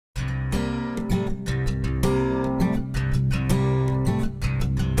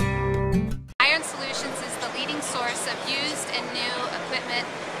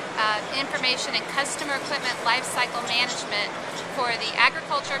information in customer equipment lifecycle management for the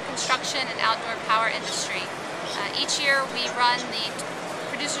agriculture, construction, and outdoor power industry. Each year we run the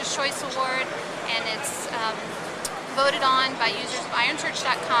Producer's Choice Award, and it's voted on by users of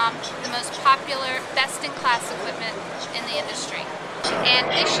ironchurch.com, the most popular, best-in-class equipment in the industry. And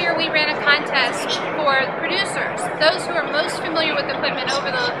this year we ran a contest for producers, those who are most familiar with equipment over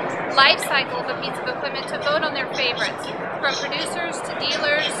the life cycle of a piece of equipment, to vote on their favorites, from producers to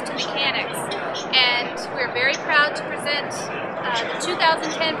dealers to mechanics. And we're very proud to present the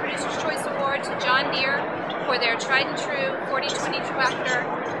 2010 Producer's Choice Award to John Deere for their tried and true 4020 tractor,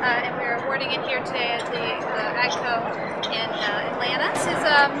 and we're awarding it here today at the AGCO in Atlanta. This is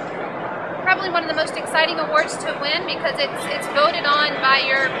probably one of the most exciting awards to win because it's voted on by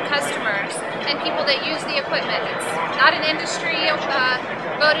your customers and people that use the equipment. It's not an industry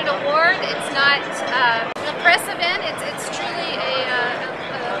voted award. It's not a press event. It's truly a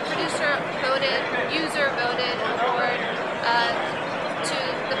producer voted, user voted award to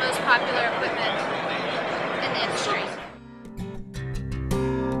the most popular equipment